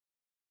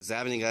What's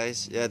happening,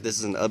 guys? Yeah, this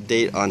is an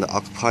update on the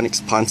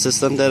Aquaponics pond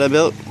system that I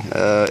built.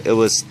 It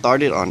was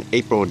started on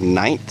April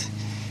 9th.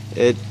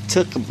 It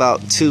took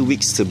about 2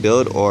 weeks to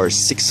build, or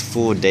 6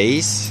 full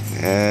days.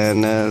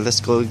 And let's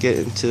go get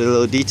into the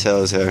little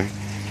details here.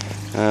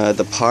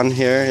 The pond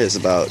here is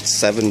about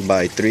 7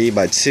 by 3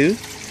 by 2,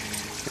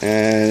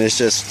 and it's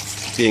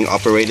just being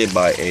operated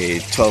by a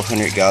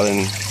 1200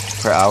 gallon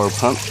per hour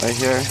pump right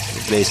here.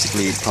 It's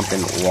basically pumping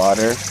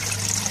water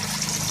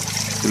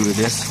through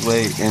this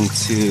way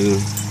into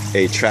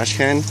a trash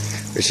can,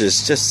 which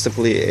is just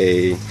simply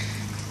a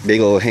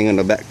big old hang on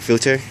the back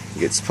filter. It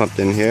gets pumped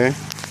in here,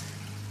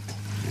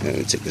 and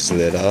we take this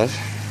lid off,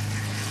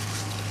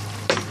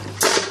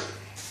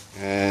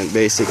 and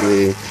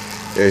basically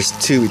there's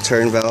 2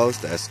 return valves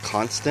that's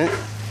constant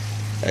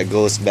that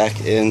goes back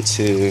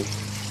into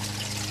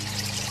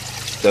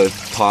the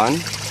pond,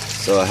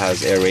 so it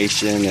has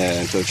aeration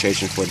and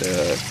filtration for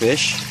the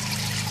fish.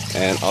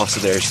 And also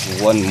there's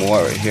one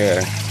more right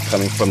here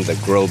coming from the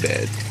grow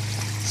bed.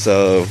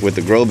 So with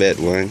the grow bed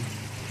one,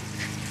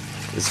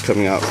 it's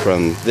coming out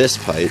from this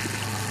pipe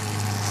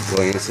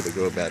going into the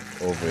grow bed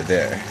over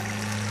there.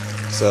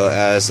 So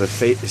as the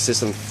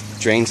system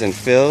drains and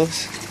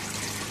fills,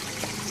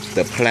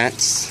 the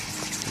plants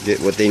get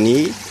what they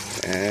need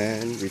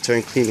and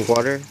return clean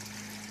water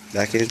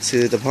back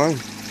into the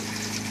pond.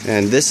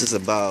 And this is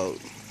about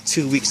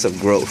 2 weeks of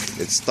growth.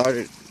 It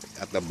started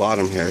at the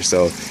bottom here,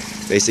 so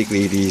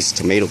basically these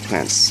tomato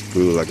plants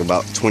grew like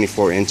about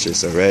 24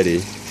 inches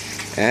already,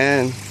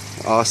 and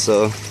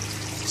also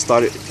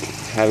started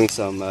having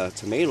some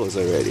tomatoes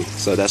already,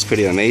 so that's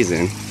pretty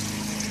amazing.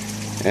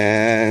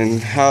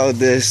 And how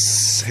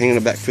this hang in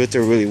the back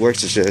filter really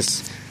works is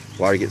just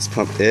water gets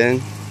pumped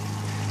in,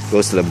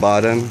 goes to the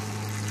bottom,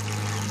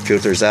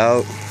 filters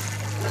out,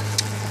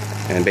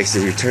 and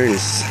basically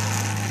returns.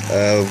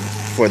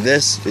 For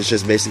this, it's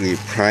just basically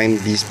prime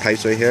these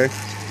pipes right here,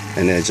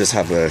 and then just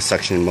have a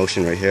suction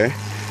motion right here.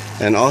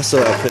 And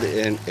also I put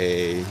it in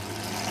a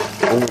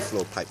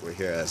overflow pipe right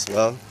here as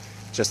well,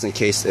 just in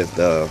case if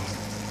the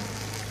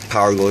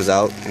power goes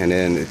out and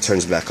then it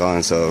turns back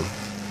on, so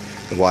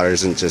the water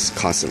doesn't just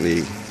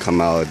constantly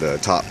come out of the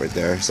top right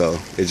there, so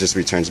it just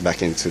returns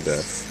back into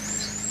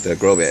the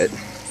grow bed.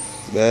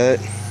 But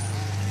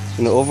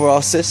in the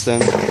overall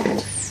system,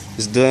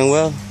 it's doing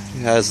well.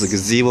 It has the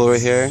gazebo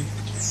right here,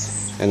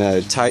 and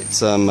I tied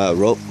some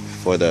rope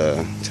for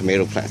the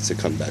tomato plants to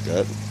come back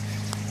up.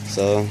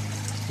 So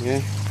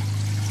yeah,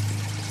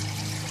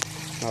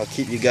 I'll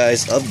keep you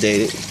guys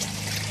updated.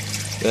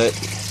 But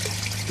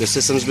the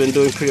system's been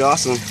doing pretty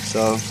awesome.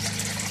 So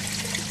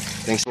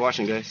thanks for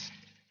watching, guys.